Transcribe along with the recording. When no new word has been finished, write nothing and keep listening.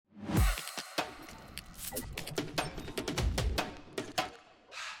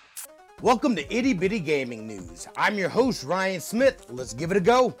Welcome to Itty Bitty Gaming News. I'm your host, Ryan Smith. Let's give it a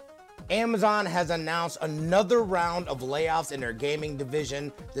go. Amazon has announced another round of layoffs in their gaming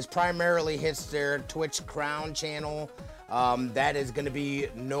division. This primarily hits their Twitch Crown channel. That is going to be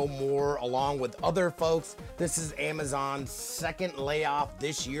no more, along with other folks. This is Amazon's second layoff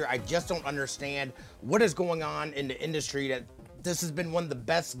this year. I just don't understand what is going on in the industry. That this has been one of the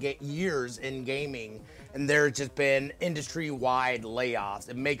best years in gaming, and there's just been industry-wide layoffs.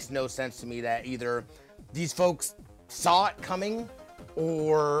 It makes no sense to me that either these folks saw it coming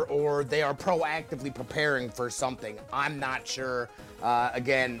or they are proactively preparing for something. I'm not sure.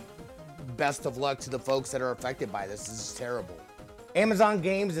 Again, best of luck to the folks that are affected by this. This is terrible. Amazon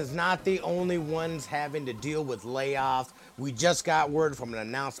Games is not the only ones having to deal with layoffs. We just got word from an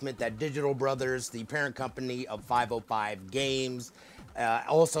announcement that Digital Brothers, the parent company of 505 Games,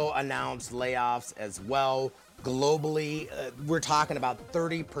 also announced layoffs as well. Globally, we're talking about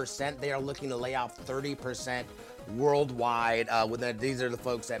 30%. They are looking to lay off 30% worldwide. These are the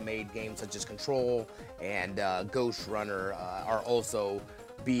folks that made games such as Control and Ghost Runner are also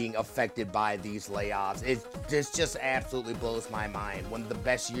being affected by these layoffs. This just absolutely blows my mind. One of the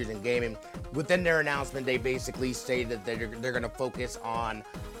best years in gaming. Within their announcement, they basically stated that they're going to focus on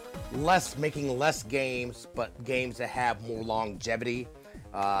making less games, but games that have more longevity.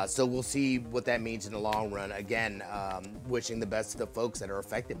 So we'll see what that means in the long run. Again, wishing the best to the folks that are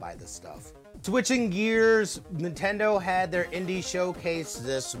affected by this stuff. Switching gears, Nintendo had their indie showcase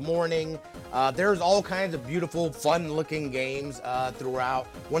this morning. There's all kinds of beautiful, fun-looking games throughout.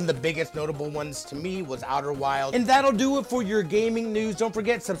 One of the biggest notable ones to me was Outer Wilds. And that'll do it for your gaming news. Don't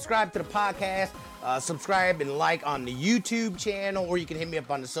forget, subscribe to the podcast. Subscribe and like on the YouTube channel, or you can hit me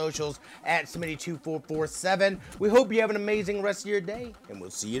up on the socials at Smitty2447. We hope you have an amazing rest of your day, and we'll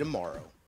see you tomorrow.